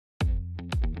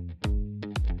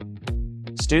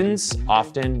Students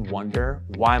often wonder,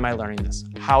 why am I learning this?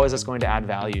 How is this going to add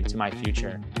value to my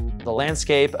future? The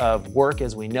landscape of work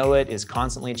as we know it is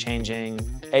constantly changing.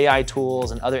 AI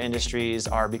tools and other industries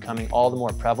are becoming all the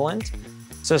more prevalent.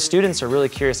 So students are really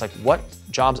curious, like, what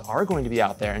jobs are going to be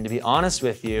out there? And to be honest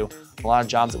with you, a lot of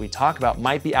jobs that we talk about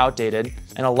might be outdated,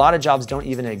 and a lot of jobs don't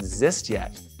even exist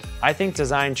yet. I think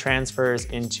design transfers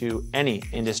into any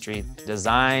industry.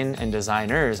 Design and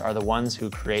designers are the ones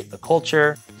who create the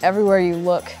culture. Everywhere you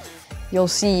look, you'll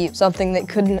see something that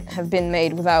couldn't have been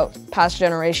made without past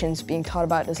generations being taught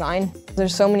about design.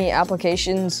 There's so many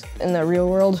applications in the real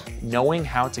world. Knowing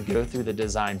how to go through the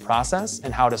design process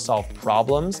and how to solve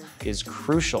problems is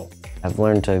crucial. I've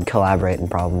learned to collaborate and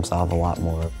problem solve a lot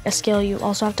more. A skill you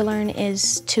also have to learn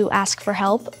is to ask for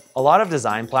help. A lot of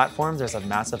design platforms, there's a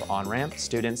massive on-ramp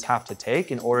students have to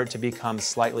take in order to become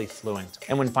slightly fluent.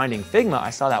 And when finding Figma, I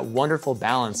saw that wonderful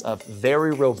balance of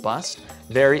very robust,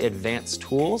 very advanced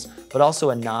tools, but also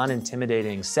a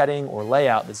non-intimidating setting or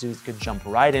layout that students could jump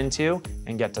right into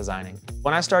and get designing.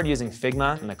 When I started using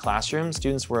Figma in the classroom,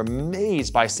 students were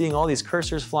amazed by seeing all these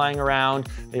cursors flying around.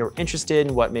 They were interested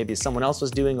in what maybe someone else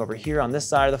was doing over here on this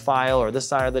side of the file or this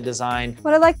side of the design.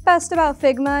 What I like best about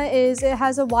Figma is it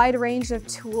has a wide range of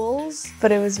tools.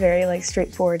 But it was very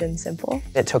straightforward and simple.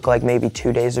 It took maybe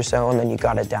 2 days or so, and then you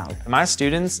got it down. My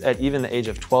students at even the age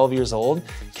of 12 years old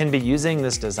can be using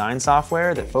this design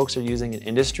software that folks are using in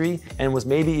industry and was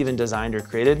maybe even designed or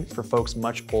created for folks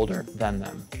much older than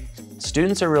them.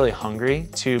 Students are really hungry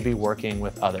to be working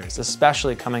with others,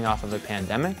 especially coming off of a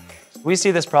pandemic. We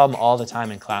see this problem all the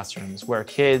time in classrooms where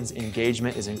kids'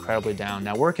 engagement is incredibly down.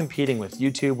 Now we're competing with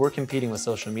YouTube, we're competing with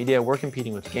social media, we're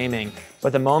competing with gaming,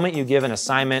 but the moment you give an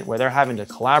assignment where they're having to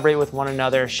collaborate with one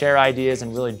another, share ideas,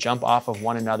 and really jump off of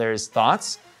one another's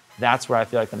thoughts, that's where I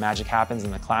feel like the magic happens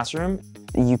in the classroom.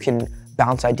 You can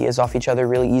bounce ideas off each other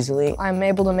really easily. I'm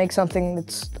able to make something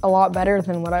that's a lot better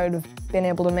than what I would have been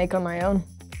able to make on my own.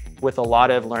 With a lot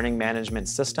of learning management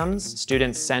systems,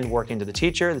 students send work into the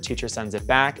teacher sends it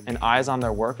back, and eyes on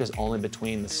their work is only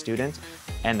between the student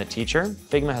and the teacher.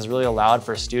 Figma has really allowed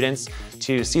for students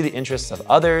to see the interests of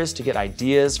others, to get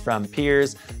ideas from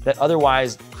peers that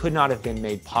otherwise could not have been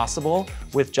made possible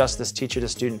with just this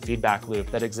teacher-to-student feedback loop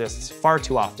that exists far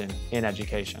too often in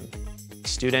education.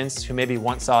 Students who maybe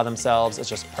once saw themselves as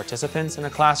just participants in a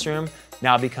classroom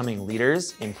now becoming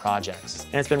leaders in projects.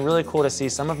 And it's been really cool to see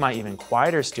some of my even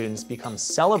quieter students become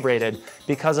celebrated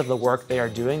because of the work they are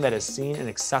doing that is seen and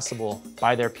accessible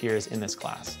by their peers in this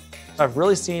class. I've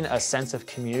really seen a sense of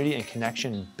community and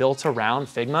connection built around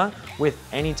Figma with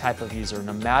any type of user,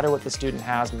 no matter what the student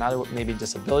has, no matter what maybe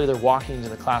disability they're walking into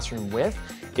the classroom with.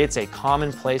 It's a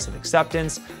common place of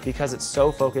acceptance because it's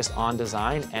so focused on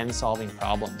design and solving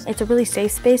problems. It's a really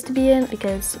safe space to be in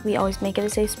because we always make it a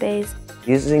safe space.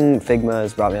 Using Figma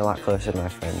has brought me a lot closer to my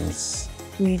friends.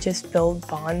 We just build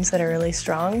bonds that are really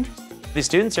strong. These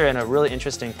students are in a really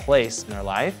interesting place in their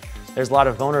life. There's a lot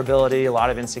of vulnerability, a lot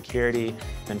of insecurity,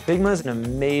 and Figma is an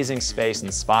amazing space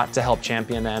and spot to help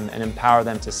champion them and empower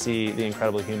them to see the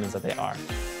incredible humans that they are.